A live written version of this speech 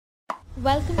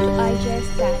Welcome to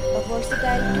IGiS CAD, a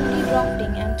versatile 2D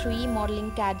drafting and 3D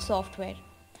modeling CAD software.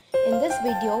 In this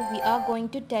video, we are going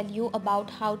to tell you about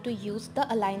how to use the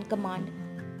align command.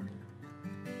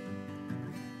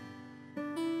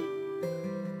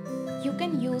 You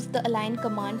can use the align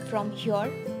command from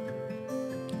here.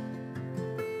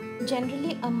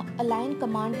 Generally, align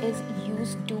command is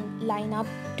used to line up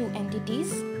two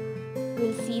entities.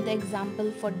 We'll see the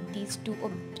example for these two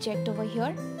objects over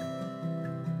here.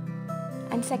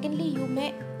 And secondly, you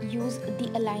may use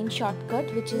the align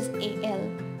shortcut, which is AL.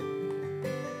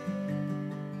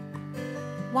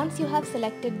 Once you have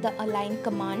selected the align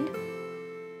command,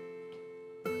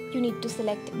 you need to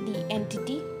select the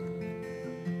entity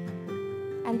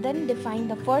and then define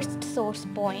the first source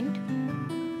point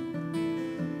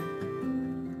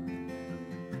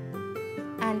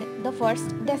and the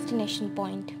first destination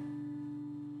point.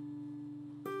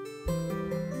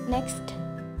 Next,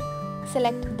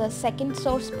 select the second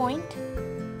source point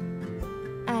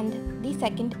and the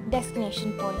second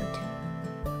destination point,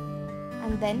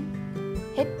 and then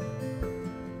hit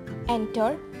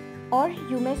enter, or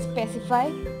you may specify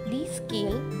the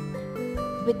scale,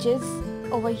 which is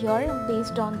over here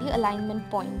based on the alignment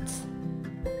points,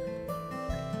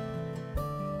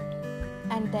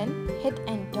 and then hit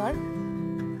enter.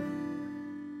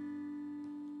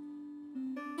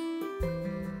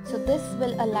 So this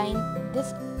will align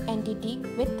this entity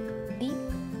with the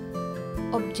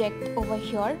object over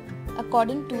here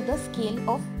according to the scale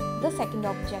of the second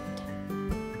object.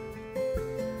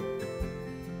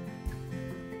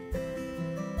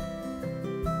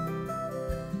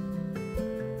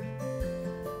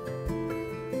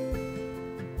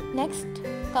 Next,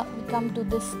 we come to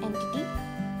this entity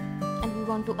and we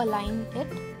want to align it.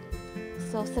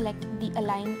 So select the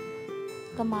align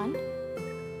command.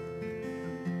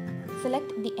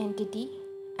 Select the entity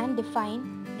and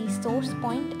define the source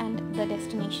point and the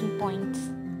destination points.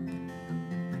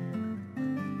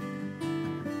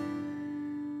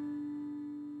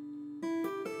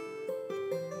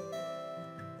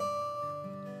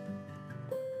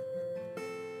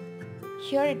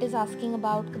 Here it is asking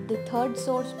about the third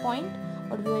source point,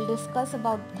 but we will discuss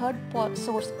about third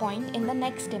source point in the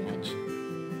next image.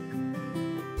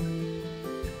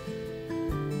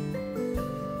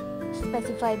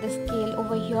 Specify the scale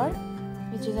over here,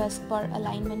 which is as per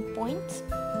alignment points,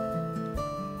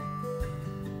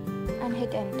 and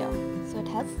hit enter. So it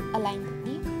has aligned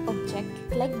the object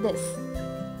like this.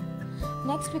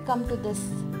 Next, we come to this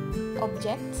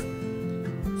object.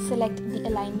 Select the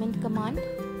alignment command.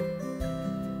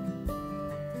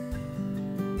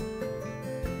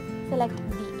 Select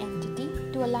the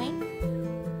entity to align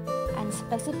and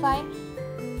specify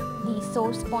the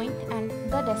source point and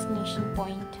the destination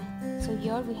point. So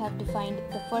here we have defined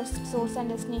the first source and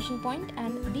destination point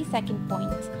and the second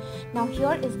point. Now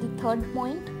here is the third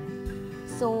point.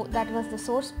 So that was the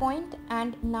source point,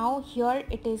 and now here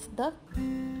it is the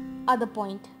other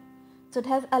point. So it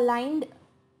has aligned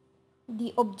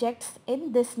the objects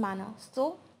in this manner.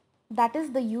 So that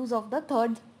is the use of the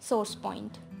third source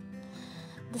point.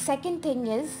 The second thing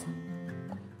is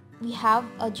we have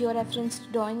a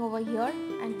georeference drawing over here,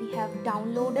 and we have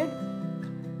downloaded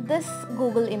this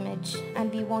Google image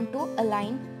and we want to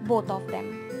align both of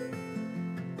them.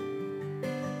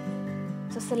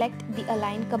 So select the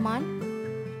align command,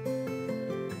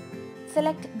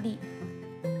 select the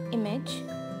image,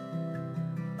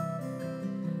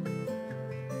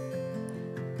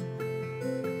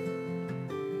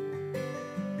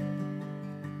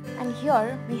 and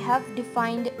here we have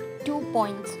defined 2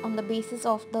 points on the basis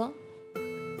of the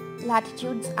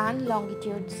latitudes and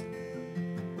longitudes.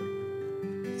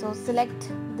 So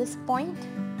select this point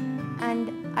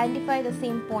and identify the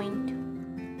same point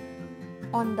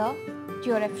on the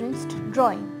georeferenced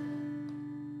drawing.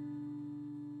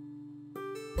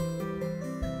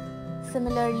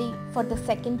 Similarly, for the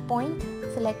second point,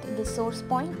 select the source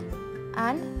point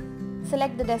and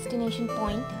select the destination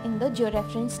point in the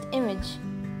georeferenced image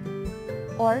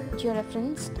or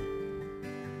georeferenced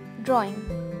drawing.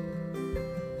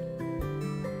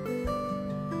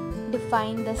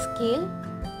 Define the scale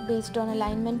based on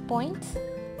alignment points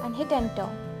and hit enter.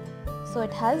 So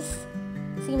it has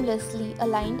seamlessly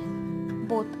aligned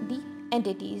both the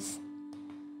entities.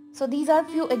 So these are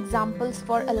few examples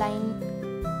for align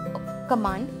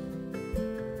command.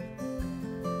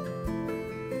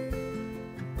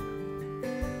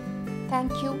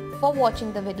 Thank you for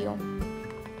watching the video.